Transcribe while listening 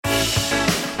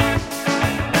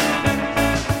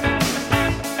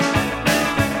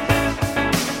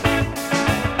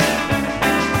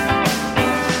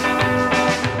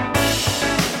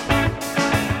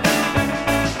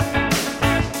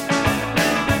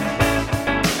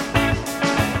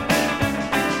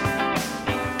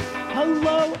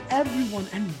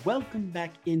welcome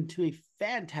back into a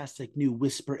fantastic new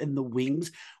Whisper in the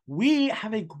Wings. We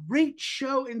have a great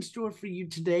show in store for you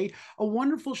today, a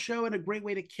wonderful show and a great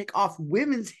way to kick off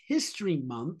Women's History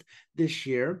Month this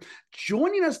year.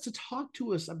 Joining us to talk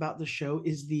to us about the show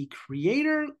is the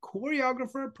creator,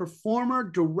 choreographer, performer,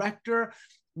 director,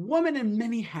 woman in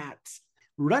many hats,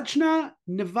 Rachna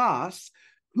Nivas,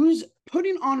 who's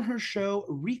putting on her show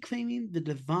Reclaiming the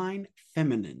Divine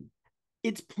Feminine.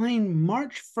 It's playing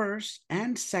March 1st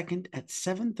and 2nd at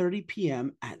 7:30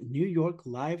 p.m. at New York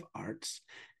Live Arts.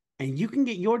 And you can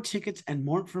get your tickets and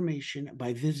more information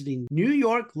by visiting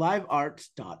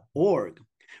newyorklivearts.org.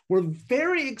 We're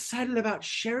very excited about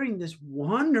sharing this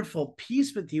wonderful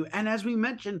piece with you. And as we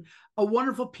mentioned, a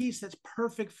wonderful piece that's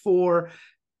perfect for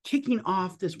kicking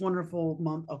off this wonderful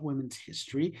month of women's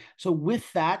history. So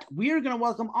with that, we are going to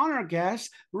welcome on our guest,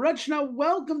 Rachna.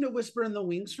 Welcome to Whisper in the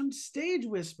Wings from Stage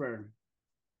Whisper.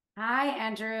 Hi,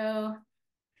 Andrew.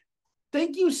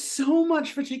 Thank you so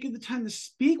much for taking the time to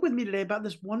speak with me today about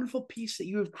this wonderful piece that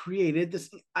you have created.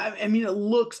 I mean, it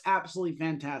looks absolutely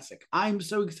fantastic. I'm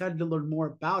so excited to learn more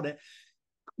about it.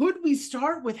 Could we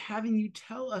start with having you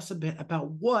tell us a bit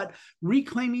about what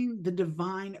Reclaiming the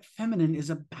Divine Feminine is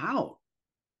about?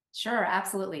 Sure,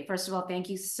 absolutely. First of all, thank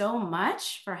you so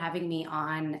much for having me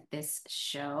on this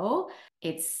show.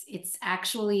 It's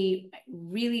actually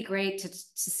really great to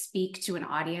speak to an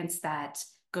audience that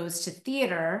goes to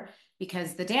theater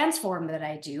because the dance form that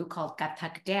I do called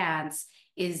Kathak dance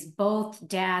is both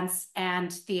dance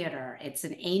and theater. It's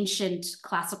an ancient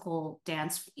classical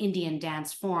dance, Indian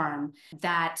dance form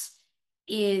that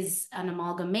is an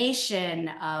amalgamation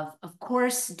of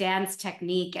course, dance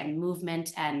technique and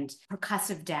movement and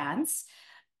percussive dance,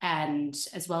 and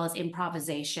as well as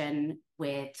improvisation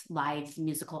with live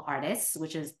musical artists,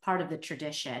 which is part of the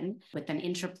tradition with an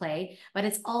interplay. But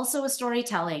it's also a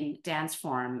storytelling dance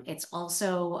form. It's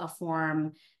also a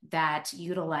form that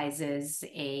utilizes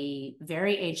a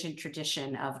very ancient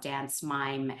tradition of dance,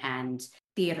 mime, and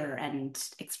theater and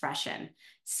expression.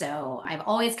 So I've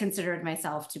always considered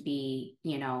myself to be,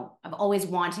 I've always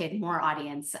wanted more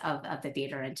audience of the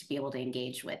theater and to be able to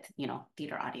engage with,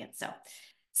 theater audience.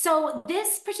 So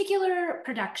this particular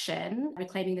production,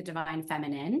 Reclaiming the Divine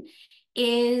Feminine,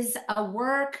 is a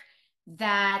work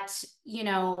that,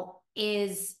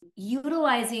 is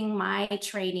utilizing my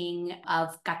training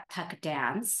of Kathak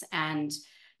dance. And,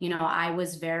 I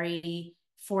was very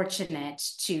fortunate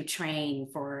to train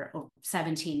for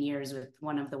 17 years with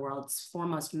one of the world's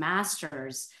foremost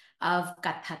masters of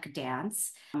Kathak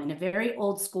dance in a very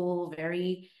old school,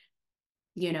 very,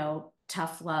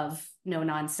 tough love, no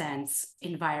nonsense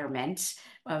environment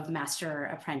of master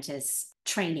apprentice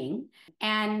training.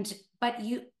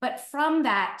 But from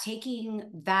that, taking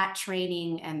that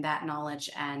training and that knowledge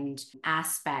and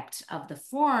aspect of the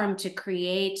form to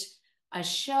create a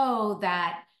show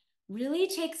that really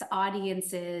takes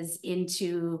audiences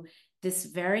into this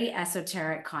very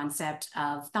esoteric concept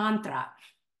of Tantra,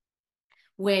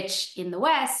 which in the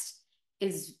West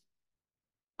is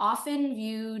often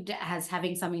viewed as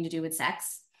having something to do with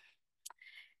sex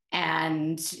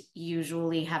and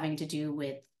usually having to do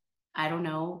with, I don't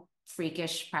know,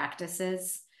 freakish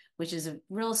practices, which is a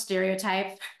real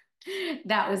stereotype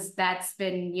that's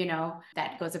been,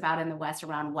 that goes about in the West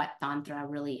around what Tantra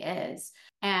really is.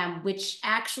 And which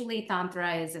actually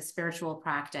Tantra is a spiritual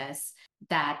practice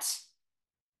that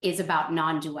is about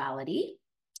non-duality,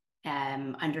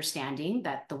 understanding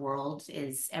that the world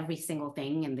is, every single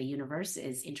thing in the universe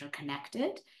is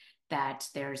interconnected, that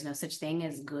there's no such thing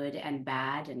as good and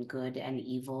bad and good and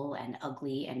evil and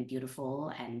ugly and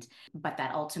beautiful, but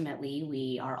that ultimately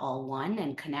we are all one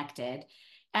and connected.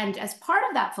 And as part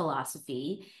of that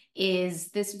philosophy is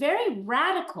this very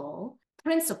radical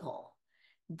principle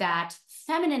that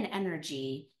feminine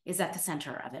energy is at the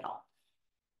center of it all.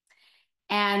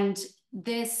 And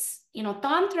this,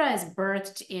 Tantra is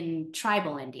birthed in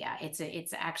tribal India. It's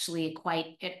actually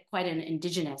quite an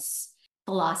indigenous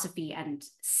philosophy and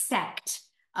sect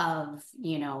of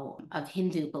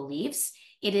Hindu beliefs.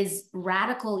 It is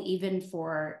radical even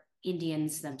for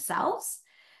Indians themselves.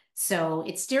 So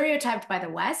it's stereotyped by the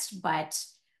West, but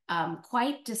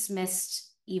quite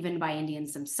dismissed even by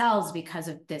Indians themselves because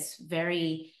of this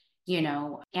very,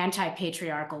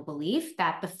 anti-patriarchal belief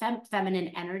that the feminine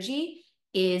energy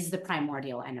is the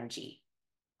primordial energy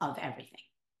of everything,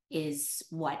 is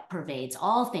what pervades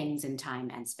all things in time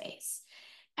and space.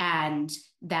 And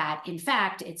that, in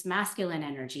fact, it's masculine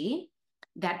energy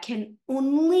that can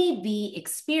only be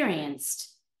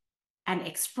experienced and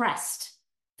expressed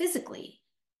physically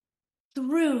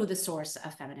through the source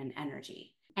of feminine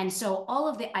energy. And so all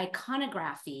of the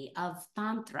iconography of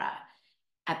Tantra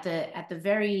at the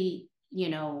very,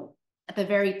 at the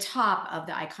very top of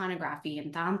the iconography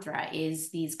in Tantra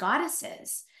is these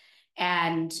goddesses.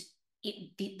 And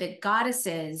the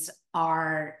goddesses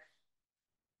are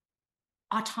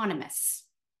autonomous.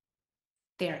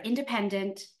 They're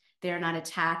independent. They're not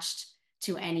attached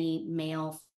to any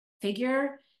male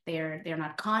figure. They're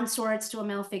not consorts to a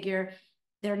male figure.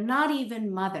 They're not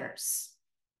even mothers,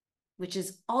 which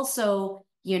is also,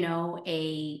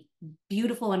 a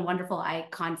beautiful and wonderful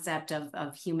concept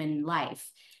of human life.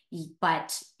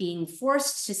 But being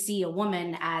forced to see a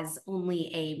woman as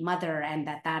only a mother and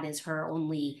that is her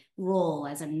only role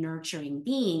as a nurturing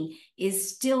being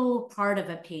is still part of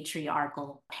a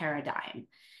patriarchal paradigm.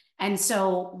 And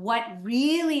so what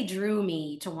really drew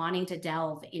me to wanting to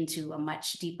delve into a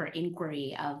much deeper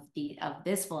inquiry of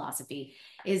this philosophy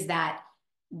is that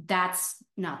that's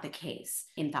not the case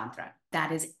in Tantra.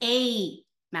 That is a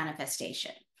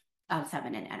manifestation of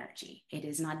feminine energy. It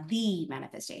is not the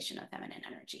manifestation of feminine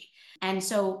energy. And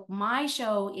so my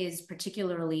show is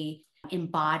particularly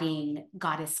embodying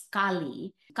goddess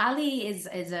Kali. Kali is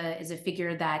a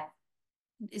figure that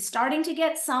is starting to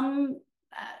get some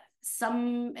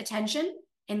attention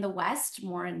in the West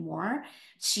more and more.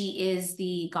 She is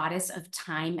the goddess of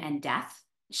time and death.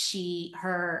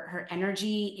 Her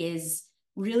energy is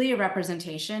really a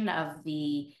representation of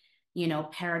the,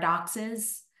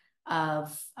 paradoxes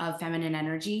of feminine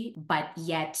energy, but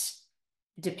yet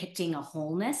depicting a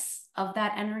wholeness of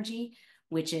that energy,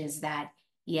 which is that,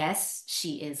 yes,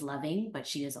 she is loving, but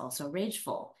she is also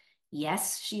rageful.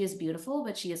 Yes, she is beautiful,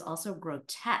 but she is also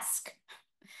grotesque.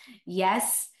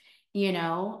 Yes,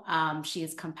 she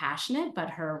is compassionate, but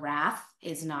her wrath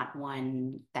is not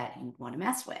one that you'd want to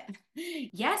mess with.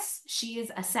 Yes, she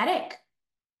is ascetic,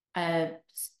 a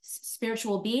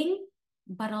spiritual being,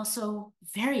 but also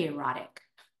very erotic.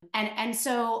 And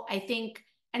so I think,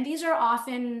 and these are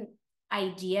often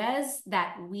ideas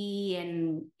that we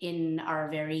in our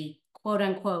very quote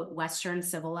unquote Western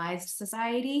civilized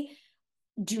society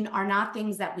are not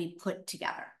things that we put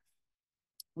together.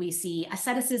 We see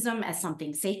asceticism as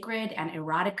something sacred and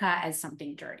erotica as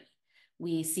something dirty.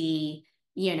 We see,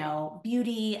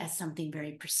 beauty as something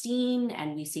very pristine,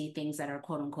 and we see things that are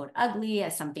quote unquote ugly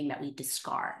as something that we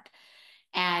discard.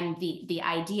 And the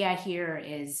idea here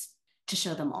is to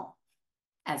show them all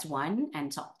as one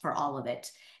and for all of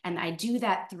it. And I do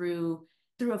that through,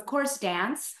 of course,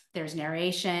 dance. There's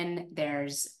narration,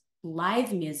 there's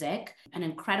live music, an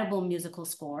incredible musical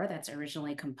score that's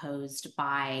originally composed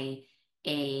by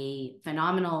a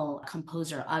phenomenal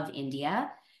composer of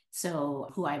India, so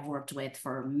who I've worked with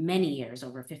for many years,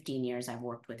 over 15 years I've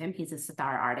worked with him. He's a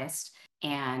sitar artist,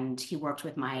 and he worked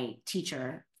with my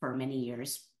teacher for many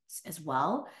years as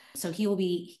well. So he will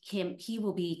be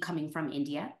coming from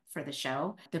India for the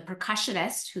show. The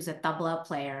percussionist, who's a tabla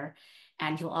player,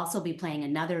 and he'll also be playing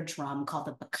another drum called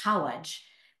the bakawaj,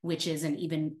 which is an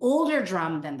even older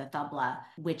drum than the tabla,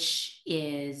 which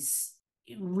is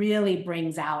really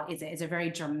brings out, is a very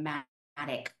dramatic,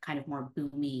 kind of more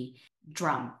boomy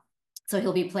drum. So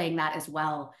he'll be playing that as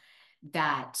well.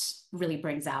 That really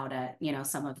brings out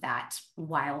some of that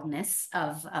wildness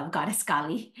of Goddess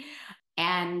Kali.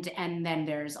 And then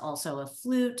there's also a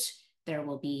flute. There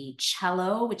will be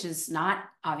cello, which is not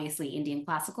obviously Indian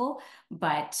classical,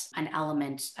 but an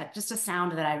element, just a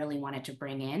sound that I really wanted to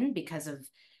bring in because of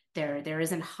there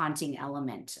is an haunting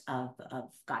element of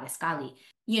Goddess Kali.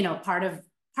 Part of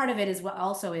it is what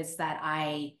also is that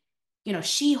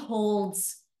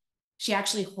she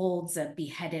actually holds a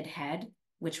beheaded head,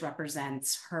 which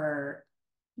represents her,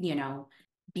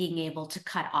 being able to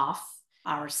cut off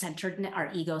our centeredness.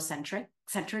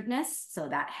 So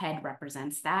that head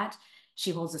represents that.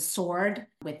 She holds a sword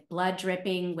with blood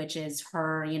dripping, which is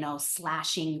her,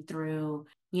 slashing through,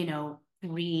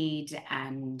 greed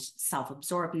and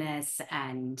self-absorbedness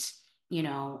and,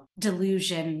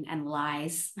 delusion and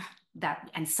lies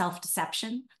and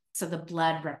self-deception. So the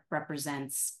blood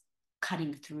represents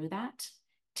cutting through that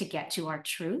to get to our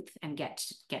truth and get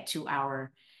to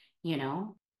our,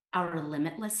 our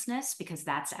limitlessness, because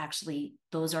that's actually,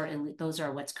 those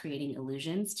are what's creating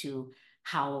illusions to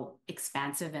how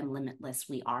expansive and limitless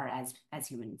we are as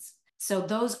humans. So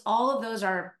all of those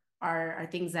are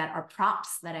things that are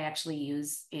props that I actually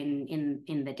use in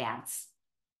the dance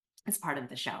as part of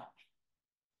the show.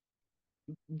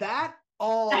 That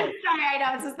all. I'm sorry, I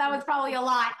know that was probably a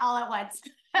lot all at once.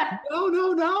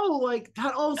 No. Like,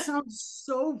 that all sounds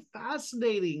so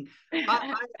fascinating.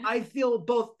 I feel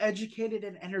both educated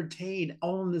and entertained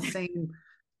all in the same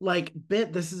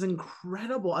bit. This is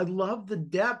incredible. I love the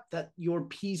depth that your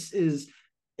piece is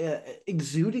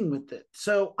exuding with it.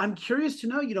 So I'm curious to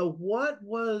know, what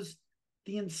was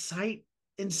the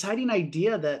inciting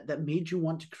idea that made you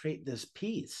want to create this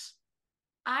piece?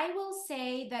 I will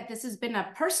say that this has been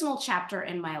a personal chapter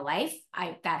in my life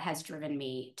that has driven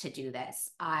me to do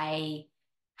this. I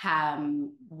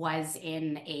was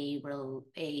in a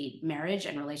marriage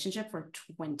and relationship for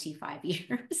 25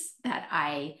 years that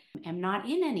I am not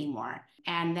in anymore.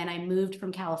 And then I moved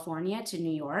from California to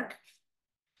New York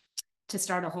to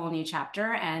start a whole new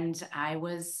chapter, and I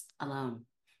was alone.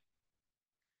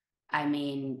 I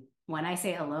mean, when I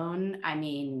say alone, I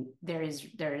mean there is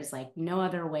like no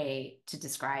other way to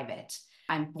describe it.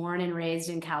 I'm born and raised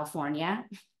in California.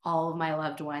 All of my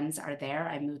loved ones are there.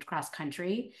 I moved cross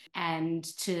country, and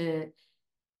to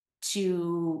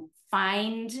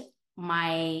find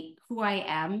my who I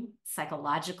am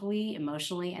psychologically,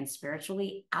 emotionally, and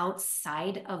spiritually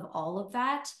outside of all of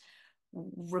that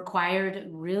required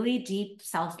really deep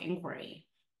self-inquiry.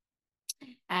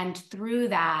 And through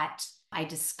that, I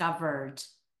discovered,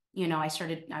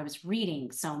 I was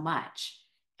reading so much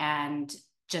and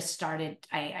just started,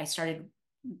 I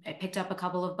picked up a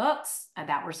couple of books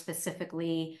that were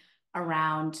specifically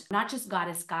around not just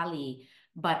goddess Kali,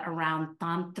 but around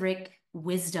tantric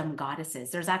wisdom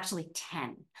goddesses. There's actually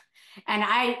 10.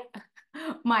 And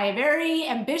my very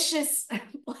ambitious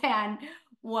plan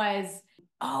was,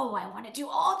 oh, I want to do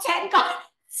all 10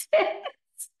 goddesses.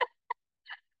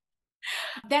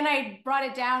 Then I brought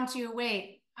it down to,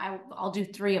 wait, I'll do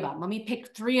 3 of them. Let me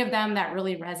pick 3 of them that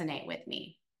really resonate with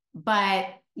me. But,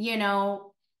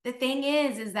 the thing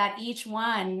is that each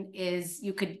one is,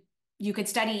 you could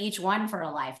study each one for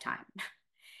a lifetime.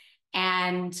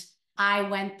 And I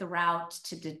went the route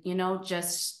to,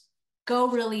 just go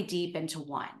really deep into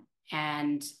one.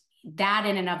 And that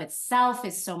in and of itself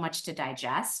is so much to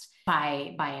digest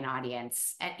by an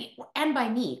audience and by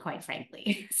me, quite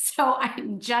frankly. So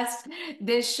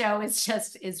this show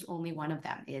is only one of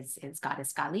them, is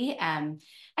Goddess Kali. And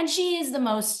she is the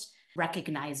most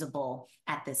recognizable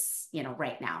at this,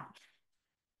 right now.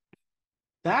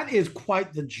 That is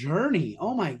quite the journey.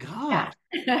 Oh my God.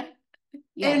 Yeah.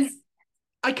 Yes. And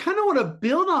I kind of want to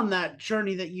build on that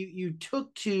journey that you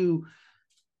took to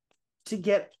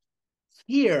get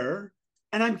here.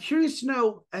 And I'm curious to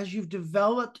know, as you've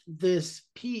developed this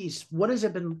piece, what has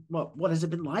it been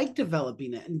like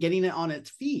developing it and getting it on its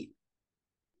feet?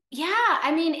 Yeah,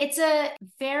 I mean, it's a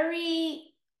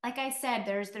very, like I said,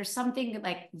 there's something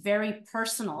like very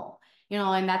personal,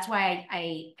 and that's why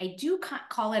I do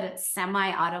call it a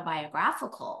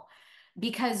semi-autobiographical,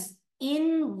 because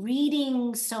in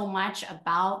reading so much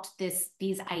about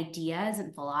these ideas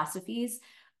and philosophies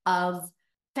of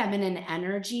feminine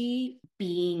energy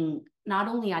being not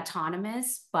only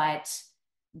autonomous, but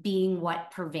being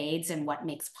what pervades and what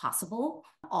makes possible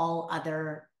all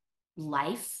other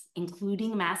life,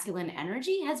 including masculine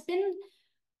energy, has been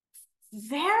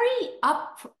very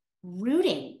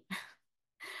uprooting.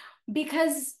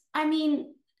 Because, I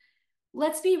mean,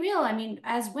 let's be real. I mean,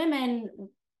 as women,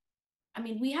 I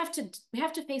mean, we have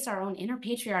to face our own inner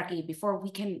patriarchy before we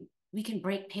can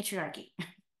break patriarchy.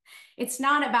 It's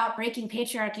not about breaking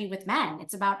patriarchy with men.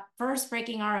 It's about first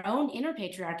breaking our own inner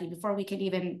patriarchy before we can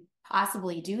even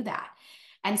possibly do that.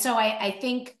 And so I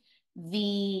think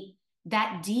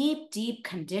that deep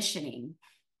conditioning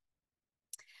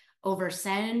over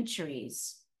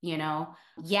centuries,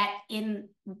 yet in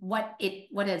what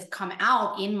has come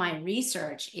out in my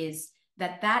research is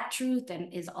that truth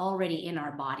is already in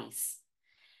our bodies.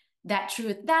 That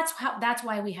truth, that's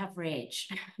why we have rage.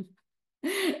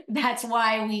 That's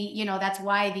why that's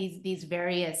why these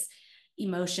various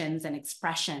emotions and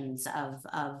expressions of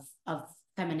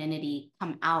femininity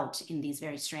come out in these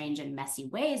very strange and messy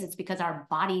ways. It's because our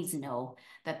bodies know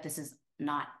that this is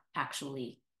not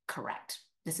actually correct.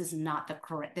 This is not the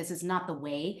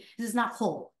way, this is not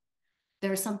whole.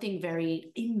 There is something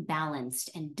very imbalanced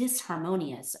and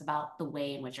disharmonious about the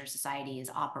way in which our society is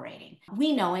operating.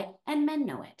 We know it, and men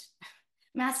know it.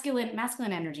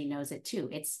 Masculine energy knows it too.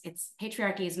 It's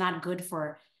patriarchy is not good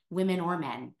for women or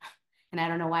men. And I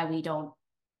don't know why we don't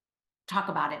talk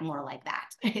about it more like that.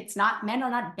 It's not, men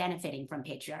are not benefiting from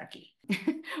patriarchy.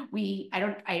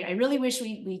 I really wish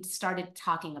we started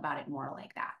talking about it more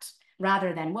like that,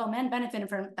 rather than, well, men benefited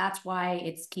from it, that's why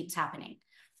it keeps happening.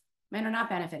 Men are not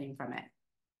benefiting from it.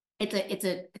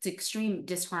 It's extreme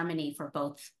disharmony for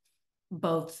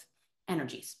both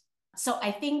energies. So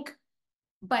I think,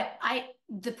 but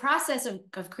the process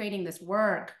of creating this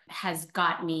work has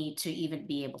got me to even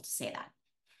be able to say that.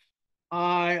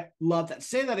 I love that.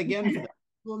 Say that again for the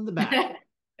people in the back.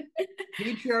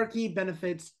 Patriarchy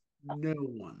benefits no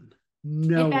one.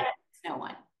 No one. No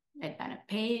one.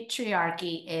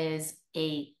 Patriarchy is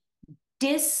a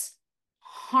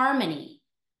harmony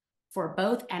for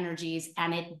both energies,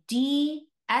 and it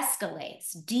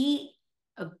de-escalates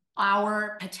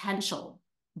our potential,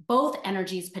 both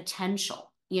energies'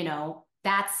 potential.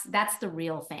 That's the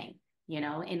real thing.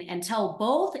 And until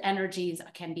both energies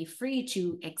can be free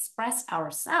to express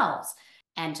ourselves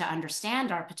and to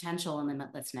understand our potential and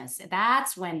limitlessness,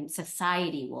 that's when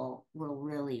society will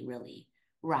really, really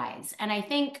rise. And I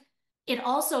think it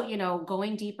also,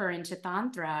 going deeper into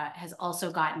Tantra has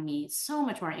also gotten me so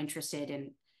much more interested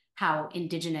in how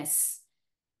indigenous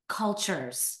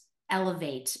cultures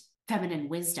elevate feminine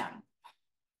wisdom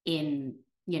in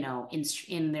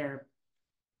their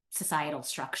societal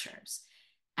structures,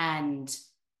 and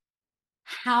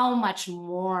how much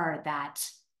more that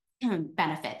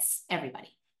benefits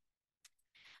everybody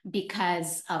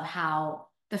because of how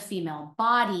the female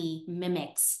body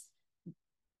mimics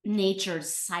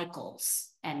nature's cycles,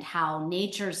 and how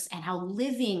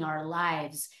living our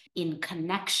lives in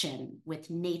connection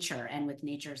with nature and with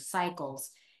nature's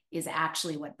cycles is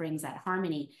actually what brings that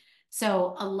harmony.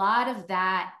 So a lot of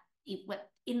that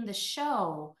in the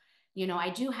show, I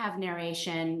do have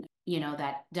narration,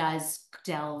 that does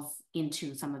delve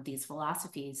into some of these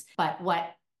philosophies. But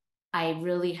what I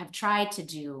really have tried to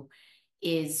do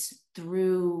is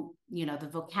through, the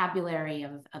vocabulary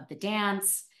of the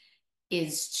dance,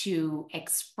 is to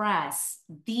express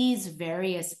these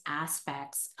various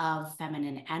aspects of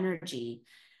feminine energy,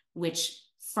 which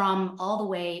all the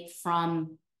way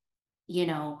from,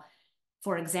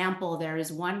 for example, there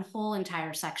is one whole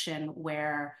entire section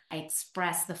where I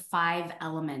express the 5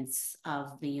 elements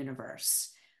of the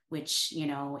universe, which,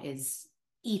 is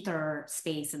ether,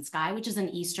 space, and sky, which is an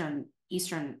Eastern,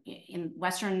 in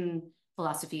Western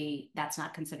philosophy, that's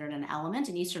not considered an element.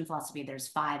 In Eastern philosophy, there's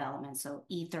 5 elements. So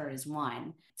ether is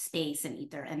one, space and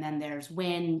ether. And then there's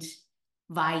wind,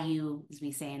 vayu, as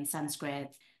we say in Sanskrit.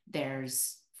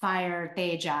 There's fire,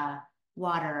 teja,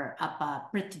 water, apa,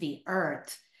 prithvi,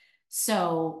 earth.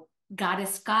 So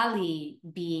Goddess Kali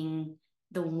being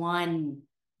the one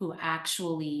who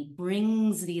actually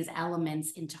brings these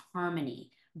elements into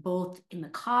harmony, both in the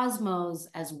cosmos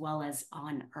as well as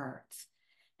on earth.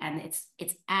 And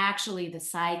it's actually the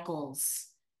cycles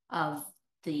of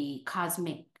the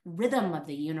cosmic rhythm of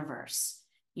the universe,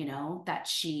 that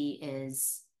she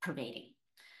is pervading.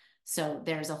 So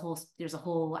there's a whole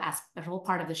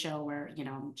part of the show where,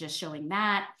 I'm just showing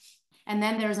that. And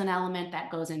then there's an element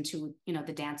that goes into,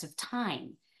 the dance of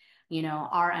time.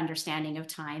 Our understanding of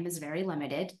time is very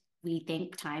limited. We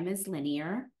think time is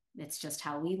linear. It's just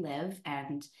how we live.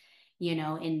 And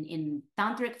in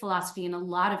tantric philosophy and a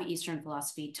lot of Eastern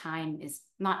philosophy, time is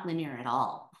not linear at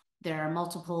all. There are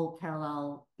multiple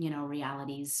parallel,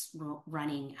 realities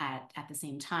running at the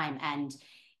same time. And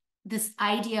this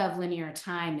idea of linear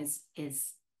time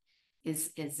is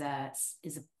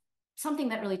something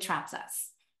that really traps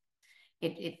us.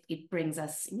 It brings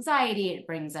us anxiety. It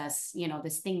brings us,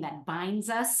 this thing that binds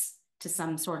us to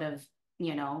some sort of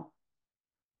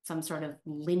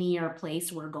linear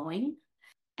place we're going.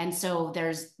 And so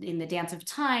there's, in the dance of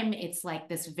time, it's like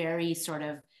this very sort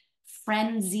of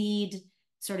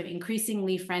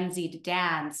increasingly frenzied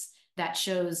dance that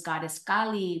shows Goddess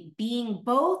Kali being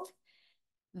both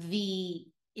the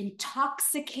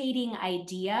intoxicating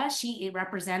idea. It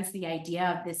represents the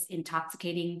idea of this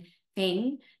intoxicating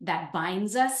thing that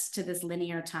binds us to this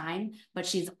linear time, but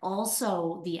she's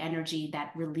also the energy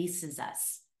that releases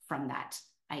us from that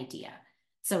idea.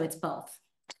 So it's both.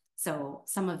 So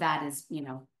some of that is,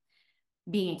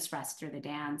 being expressed through the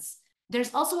dance.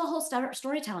 There's also a whole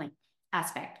storytelling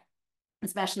aspect,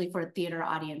 especially for theater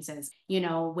audiences,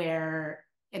 where,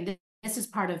 and this is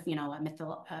part of,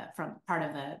 part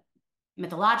of a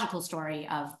mythological story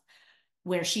of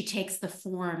where she takes the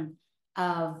form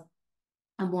of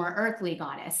a more earthly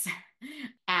goddess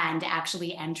and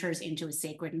actually enters into a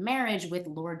sacred marriage with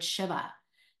Lord Shiva.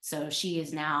 So she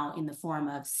is now in the form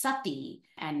of Sati,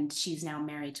 and she's now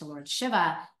married to Lord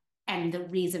Shiva. And the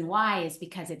reason why is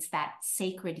because it's that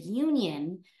sacred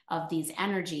union of these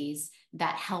energies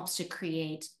that helps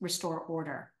to restore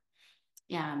order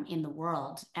in the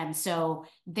world. And so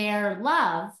their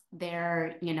love,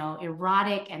 their,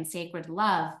 erotic and sacred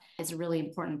love is a really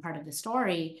important part of the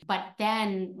story. But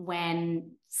then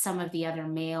when some of the other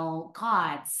male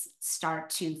gods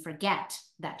start to forget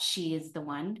that she is the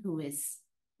one who is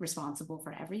responsible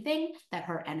for everything, that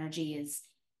her energy is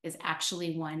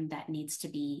actually one that needs to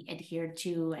be adhered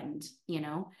to and,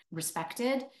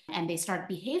 respected, and they start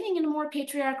behaving in a more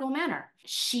patriarchal manner,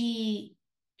 she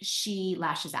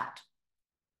lashes out.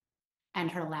 And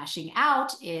her lashing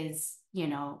out is,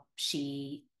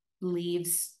 she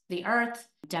leaves the earth,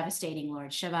 devastating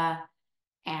Lord Shiva,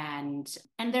 And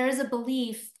there is a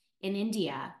belief in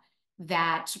India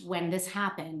that when this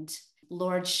happened,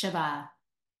 Lord Shiva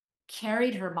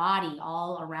carried her body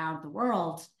all around the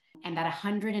world, and that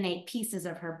 108 pieces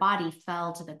of her body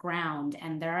fell to the ground.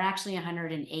 And there are actually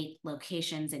 108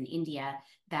 locations in India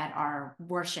that are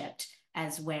worshipped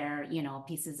as where,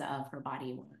 pieces of her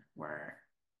body were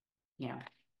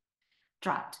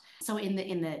dropped. So in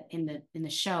the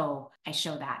show, I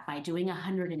show that by doing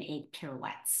 108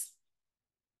 pirouettes.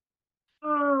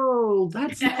 Oh,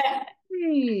 that's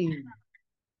insane.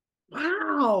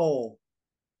 Wow.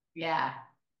 Yeah.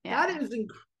 That Yeah. is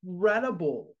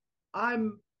incredible. I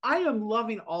am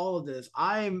loving all of this.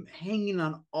 I'm hanging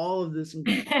on all of this.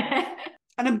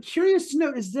 And I'm curious to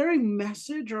know, is there a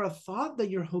message or a thought that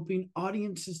you're hoping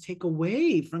audiences take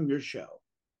away from your show?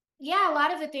 Yeah, a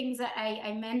lot of the things that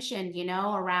I mentioned,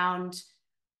 around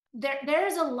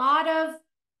there's a lot.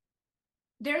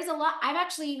 I've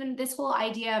actually, even this whole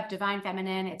idea of divine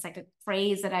feminine, it's like a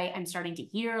phrase that I'm starting to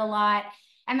hear a lot,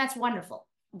 and that's wonderful.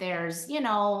 There's,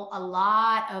 a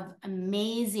lot of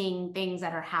amazing things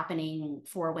that are happening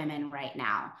for women right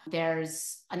now.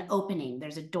 There's an opening,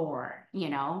 there's a door,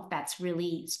 that's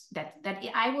really, that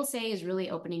I will say is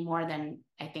really opening more than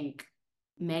I think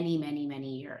many, many,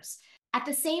 many years. At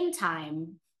the same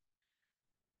time,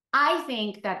 I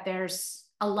think that there's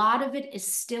a lot of it is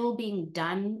still being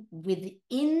done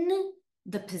within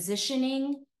the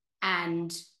positioning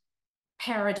and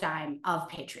paradigm of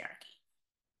patriarchy,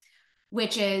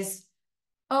 which is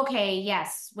okay,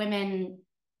 yes, women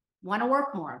want to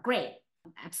work more. Great.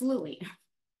 Absolutely.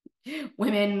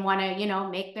 Women want to,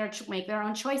 make their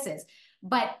own choices.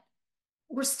 But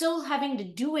we're still having to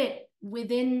do it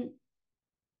within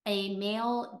a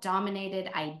male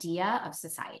dominated idea of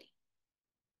society.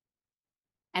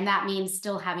 And that means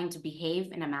still having to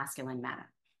behave in a masculine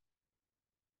manner.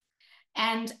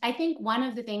 And I think one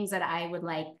of the things that I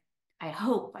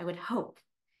would hope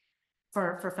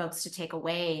for folks to take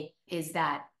away is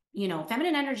that,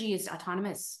 feminine energy is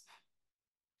autonomous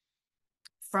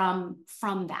from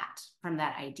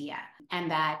that idea. And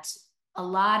that a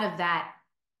lot of that,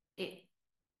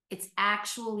 it's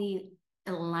actually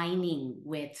aligning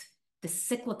with the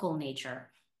cyclical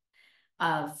nature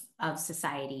of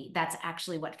society. That's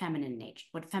actually what feminine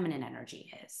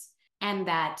energy is. And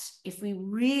that if we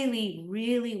really,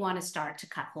 really want to start to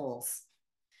cut holes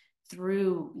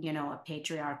through, a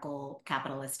patriarchal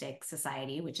capitalistic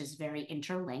society, which is very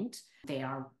interlinked,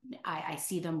 I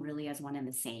see them really as one and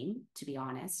the same, to be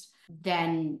honest,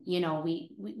 then, we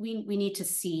need to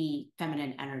see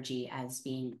feminine energy as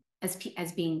being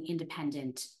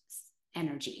independent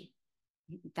energy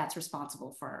that's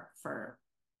responsible for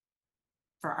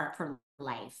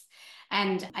life.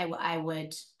 And I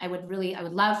would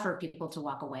love for people to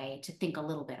walk away, to think a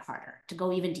little bit harder, to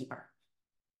go even deeper,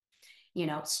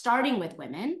 starting with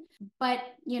women, but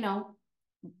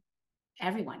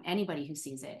everyone, anybody who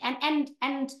sees it.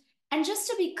 And just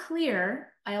to be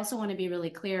clear, I also want to be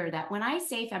really clear that when I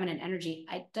say feminine energy,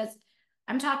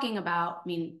 I'm talking about,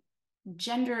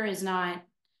 gender is not,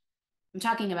 I'm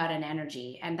talking about an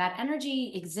energy, and that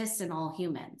energy exists in all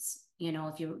humans.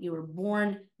 If you were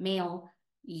born male,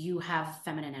 you have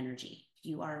feminine energy. If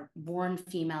you are born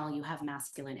female, you have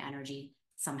masculine energy.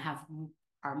 Some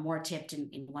are more tipped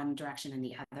in one direction than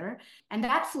the other. And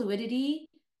that fluidity,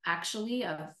 actually,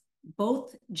 of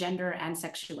both gender and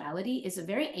sexuality is a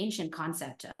very ancient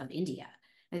concept of India.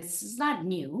 This is not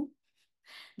new.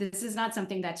 This is not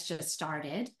something that's just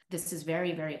started. This is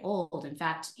very, very old. In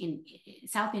fact, in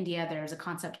South India, there's a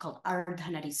concept called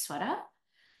Ardhanariswara,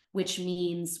 which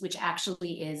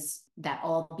actually is that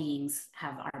all beings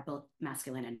are both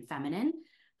masculine and feminine,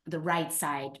 the right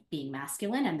side being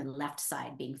masculine and the left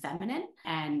side being feminine.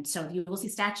 And so you will see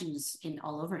statues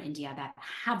all over India that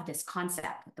have this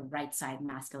concept, the right side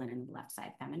masculine and the left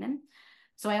side feminine.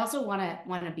 So I also want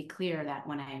to be clear that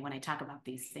when I talk about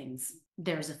these things,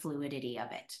 there's a fluidity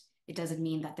of it. It doesn't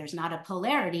mean that there's not a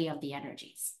polarity of the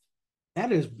energies.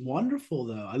 That is wonderful,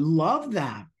 though. I love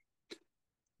that.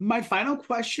 My final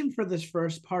question for this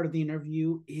first part of the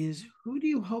interview is, who do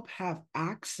you hope have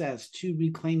access to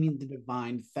reclaiming the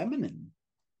divine feminine?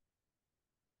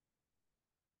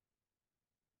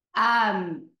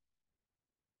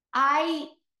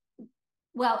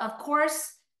 Well, of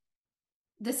course,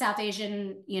 the South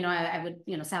Asian, I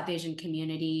would, South Asian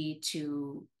community,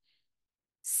 to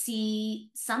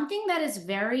see something that is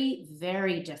very,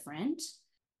 very different.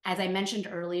 As I mentioned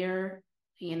earlier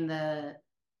in the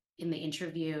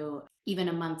interview, even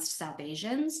amongst South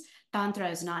Asians,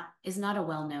 Tantra is not a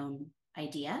well-known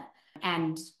idea.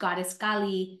 And Goddess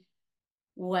Kali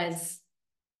was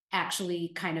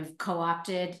actually kind of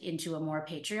co-opted into a more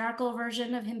patriarchal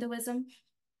version of Hinduism.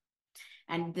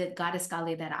 And the goddess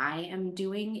Kali that I am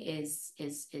doing is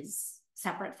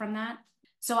separate from that.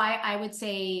 So I would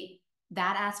say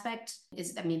that aspect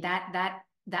is, I mean, that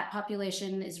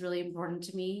population is really important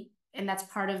to me. And that's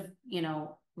part of,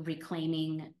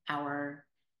 reclaiming our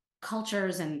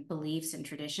cultures and beliefs and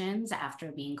traditions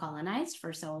after being colonized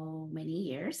for so many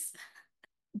years.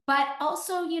 But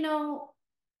also,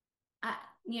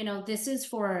 this is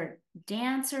for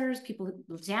dancers, people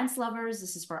who dance lovers.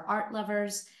 This is for art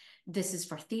lovers. This is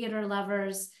for theater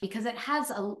lovers, because it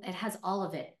has all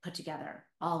of it put together,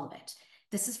 all of it.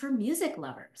 This is for music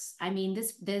lovers. I mean,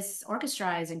 this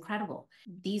orchestra is incredible.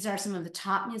 These are some of the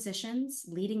top musicians,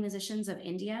 leading musicians of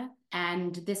India,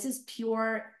 and this is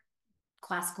pure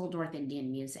classical North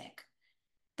Indian music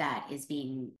that is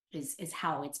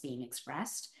how it's being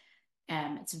expressed.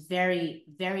 It's very,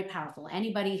 very powerful.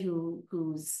 Anybody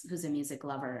who's a music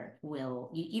lover will,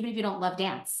 even if you don't love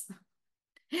dance,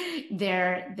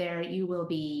 there you will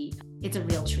be. It's a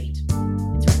real treat.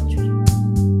 It's a real treat.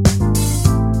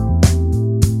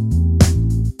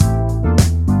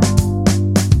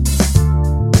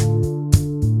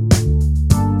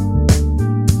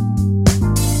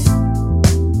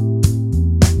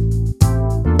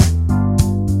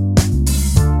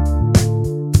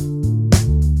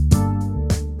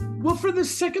 For the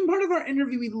second part of our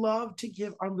interview, we'd love to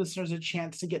give our listeners a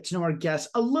chance to get to know our guests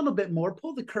a little bit more.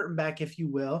 Pull the curtain back, if you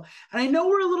will. And I know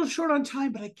we're a little short on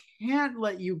time, but I can't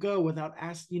let you go without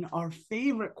asking our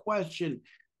favorite question,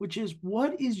 which is,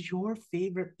 what is your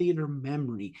favorite theater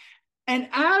memory? And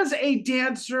as a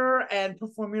dancer and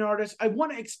performing artist, I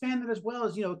want to expand it as well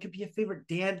as, it could be a favorite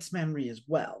dance memory as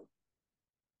well.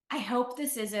 I hope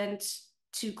this isn't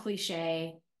too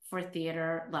cliche for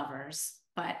theater lovers,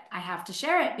 but I have to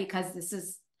share it because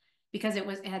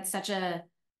it had such a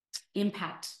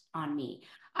impact on me.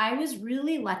 I was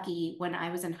really lucky when I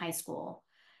was in high school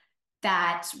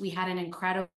that we had an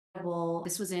incredible,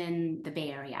 this was in the Bay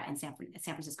Area, in San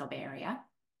Francisco Bay Area.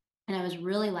 And I was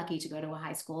really lucky to go to a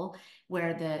high school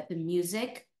where the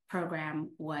music program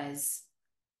was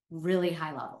really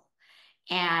high level.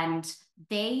 And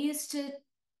they used to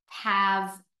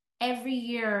have, every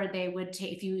year they would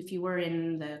take, if you were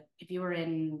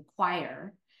in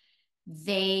choir,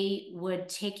 they would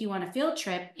take you on a field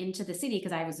trip into the city,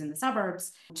 because I was in the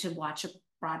suburbs, to watch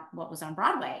what was on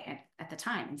Broadway at the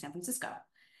time in San Francisco.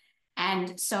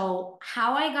 And so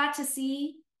how I got to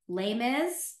see Les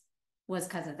Mis was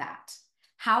because of that.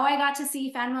 How I got to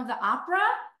see Phantom of the Opera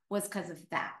was because of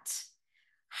that.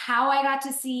 How I got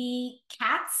to see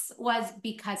Cats was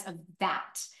because of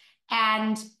that.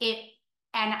 And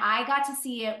I got to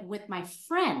see it with my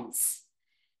friends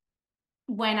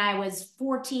when I was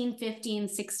 14, 15,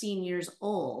 16 years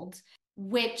old,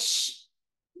 which,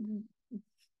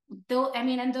 though,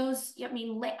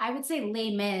 I would say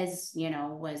Les Mis,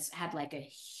 had like a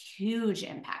huge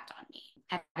impact on me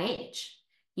at that age,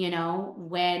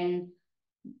 and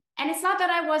it's not that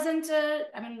I wasn't a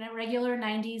regular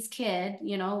 90s kid,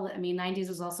 90s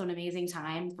was also an amazing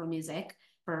time for music,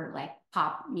 for like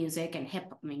pop music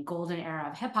and golden era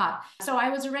of hip hop. So I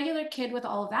was a regular kid with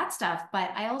all of that stuff,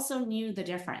 but I also knew the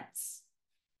difference.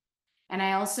 And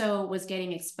I also was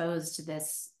getting exposed to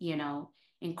this,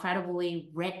 incredibly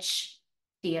rich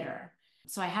theater.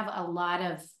 So I have a lot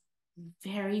of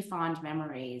very fond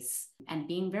memories and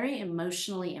being very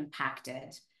emotionally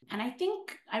impacted. And I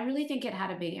really think it had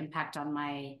a big impact on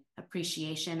my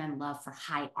appreciation and love for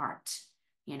high art.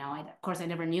 Of course, I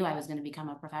never knew I was going to become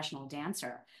a professional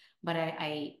dancer, but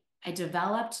I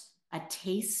developed a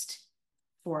taste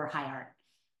for high art.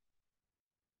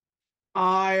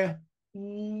 I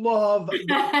love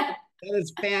that. That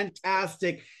is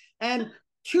fantastic. And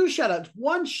two shout outs.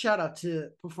 One shout out to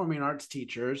performing arts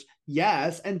teachers.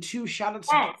 Yes. And two shout outs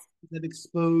that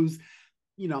expose,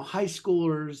 high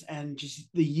schoolers and just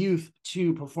the youth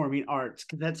to performing arts,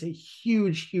 because that's a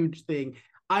huge, huge thing.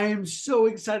 I am so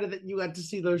excited that you got to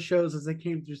see those shows as they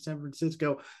came through San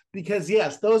Francisco, because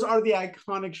yes, those are the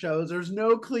iconic shows. There's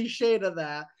no cliche to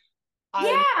that.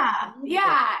 I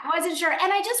wasn't sure.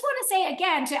 And I just want to say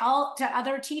again to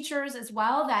other teachers as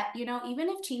well that, even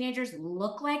if teenagers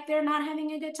look like they're not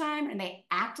having a good time and they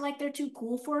act like they're too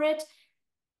cool for it,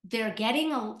 they're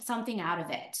getting something out of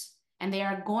it, and they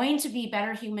are going to be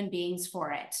better human beings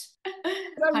for it.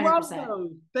 I love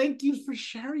those. Thank you for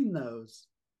sharing those.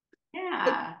 Yeah.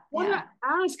 I want to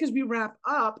ask, as we wrap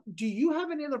up, do you have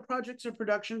any other projects or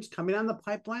productions coming on the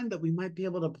pipeline that we might be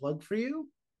able to plug for you?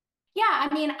 Yeah,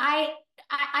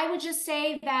 I would just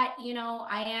say that,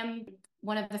 I am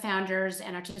one of the founders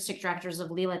and artistic directors of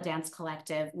Leela Dance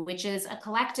Collective, which is a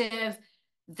collective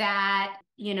that,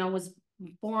 was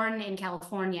born in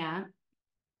California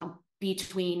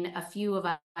between a few of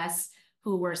us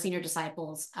who were senior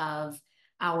disciples of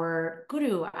our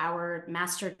guru, our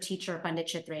master teacher, Pandit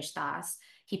Chitresh Das.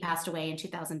 He passed away in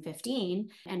 2015,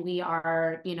 and we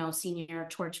are, senior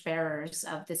torch bearers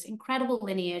of this incredible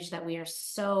lineage that we are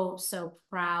so, so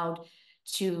proud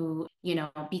to,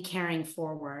 be carrying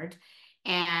forward.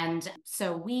 And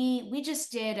so we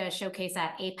just did a showcase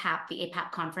at APAP, the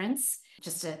APAP conference,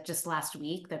 just last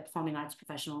week, the Performing Arts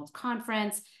Professionals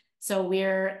Conference. So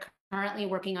we're currently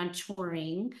working on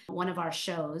touring one of our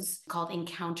shows called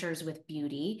Encounters with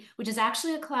Beauty, which is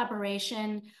actually a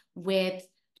collaboration with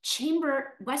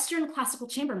Western classical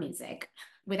chamber music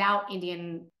there's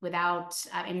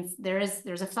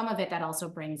some of it that also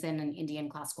brings in an Indian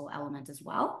classical element as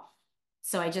well.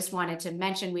 So I just wanted to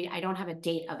mention, I don't have a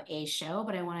date of a show,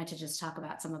 but I wanted to just talk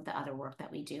about some of the other work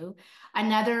that we do.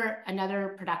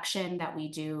 Another production that we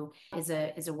do is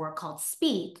a work called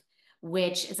Speak,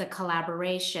 which is a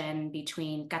collaboration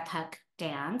between Kathak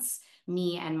dance,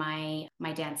 me and my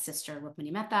dance sister,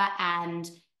 Rukmini Mehta, and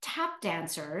tap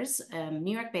dancers,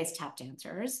 New York-based tap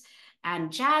dancers,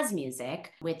 and jazz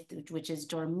music, which is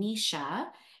Dormisha,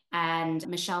 and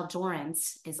Michelle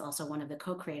Dorrance is also one of the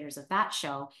co-creators of that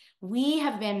show. We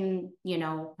have been,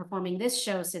 performing this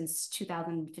show since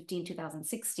 2015,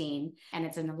 2016, and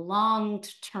it's a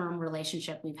long-term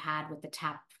relationship we've had with the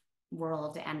tap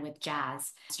world and with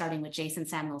jazz, starting with Jason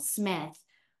Samuel Smith,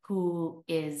 who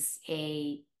is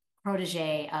a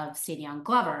protege of Savion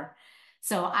Glover.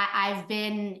 So I've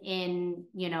been in,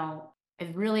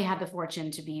 I've really had the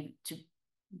fortune to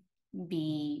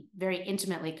be very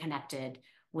intimately connected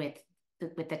with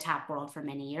the tap world for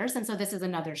many years. And so this is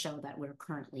another show that we're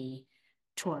currently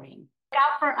touring. Look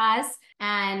out for us.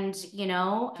 And,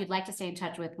 if you'd like to stay in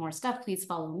touch with more stuff, please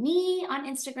follow me on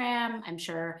Instagram. I'm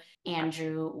sure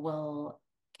Andrew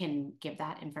can give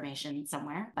that information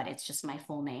somewhere, but it's just my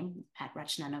full name at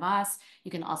Rachna Navas.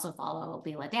 You can also follow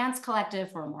Leela Dance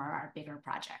Collective for more of our bigger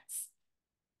projects.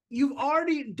 You've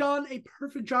already done a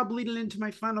perfect job leading into my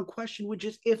final question, which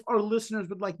is if our listeners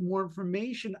would like more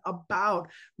information about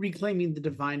Reclaiming the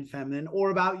Divine Feminine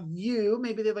or about you,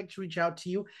 maybe they'd like to reach out to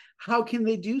you, how can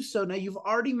they do so? Now, you've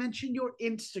already mentioned your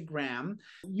Instagram.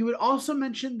 You would also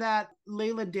mention that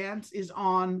Leela Dance is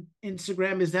on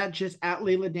Instagram. Is that just at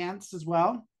Leela Dance as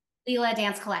well? Leela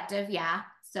Dance Collective, yeah.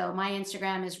 So my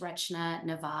Instagram is Rachna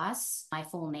Navas, my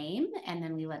full name, and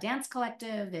then Leela Dance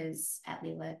Collective is at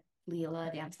Leela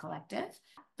Dance Collective.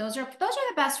 Those are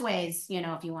the best ways,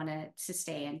 if you want to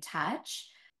stay in touch.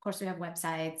 Of course, we have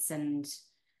websites and,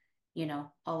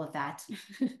 all of that.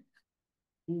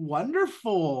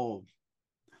 Wonderful.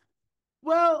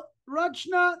 Well,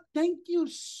 Rachna, thank you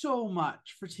so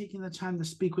much for taking the time to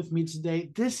speak with me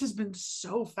today. This has been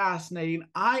so fascinating.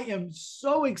 I am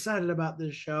so excited about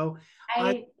this show.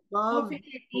 I love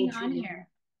being on here.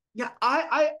 Yeah,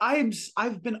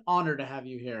 I've been honored to have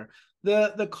you here.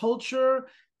 The culture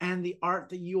and the art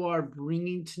that you are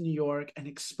bringing to New York and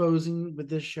exposing with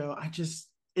this show,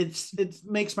 it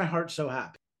makes my heart so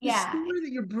happy. Yeah. The story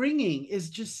that you're bringing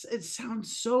it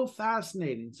sounds so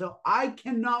fascinating. So I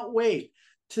cannot wait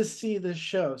to see this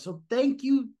show. So thank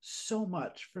you so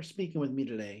much for speaking with me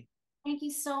today. Thank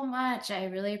you so much. I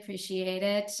really appreciate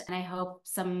it. And I hope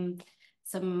some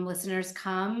listeners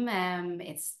come.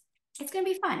 It's going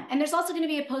to be fun. And there's also going to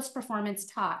be a post-performance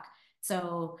talk.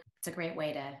 So it's a great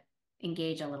way to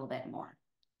engage a little bit more.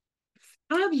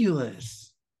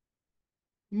 Fabulous.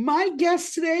 My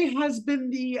guest today has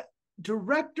been the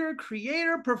director,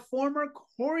 creator, performer,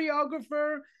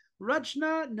 choreographer,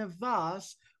 Rachna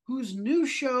Navas, whose new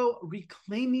show,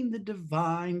 Reclaiming the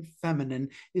Divine Feminine,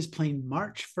 is playing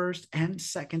March 1st and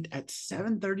 2nd at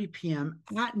 7:30 p.m.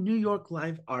 at New York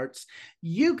Live Arts.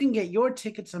 You can get your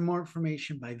tickets and more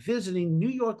information by visiting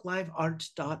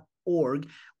newyorklivearts.org.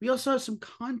 We also have some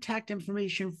contact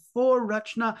information for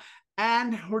Rachna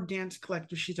and her dance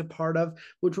collective she's a part of,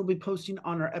 which we'll be posting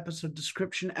on our episode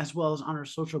description as well as on our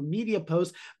social media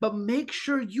posts. But make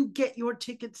sure you get your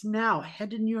tickets now.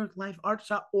 Head to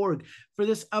newyorklivearts.org for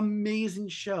this amazing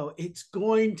show. It's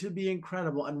going to be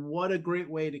incredible. And what a great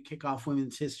way to kick off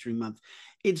Women's History Month.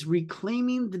 It's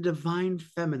Reclaiming the Divine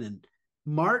Feminine,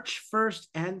 March 1st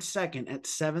and 2nd at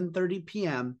 7:30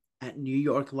 p.m. at New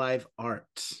York Live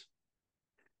Arts.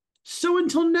 So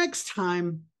until next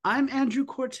time, I'm Andrew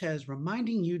Cortez,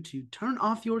 reminding you to turn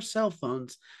off your cell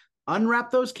phones,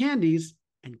 unwrap those candies,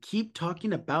 and keep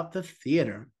talking about the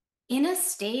theater. In a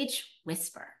Stage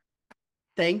Whisper.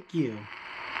 Thank you.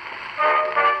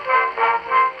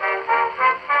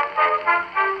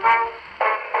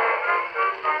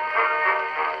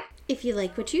 If you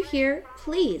like what you hear,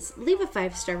 please leave a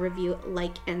 5-star review,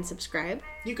 like, and subscribe.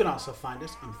 You can also find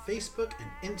us on Facebook and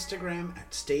Instagram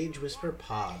at Stage Whisper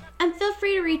Pod. And feel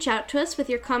free to reach out to us with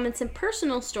your comments and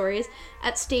personal stories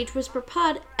at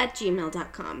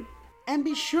stagewhisperpod@gmail.com. And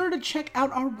be sure to check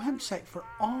out our website for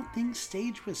all things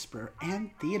Stage Whisper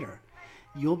and theater.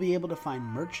 You'll be able to find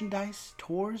merchandise,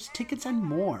 tours, tickets, and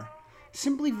more.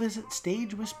 Simply visit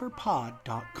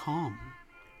stagewhisperpod.com.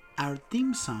 Our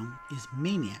theme song is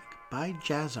Maniac by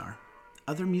Jazzar.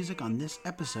 Other music on this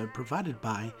episode provided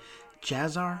by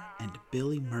Jazzar and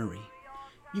Billy Murray.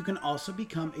 You can also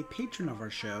become a patron of our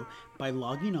show by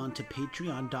logging on to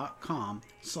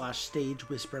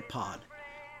patreon.com/stagewhisperpod.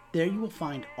 There you will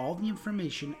find all the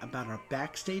information about our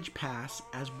backstage pass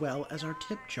as well as our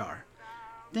tip jar.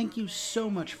 Thank you so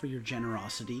much for your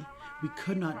generosity. We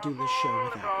could not do this show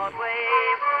without you.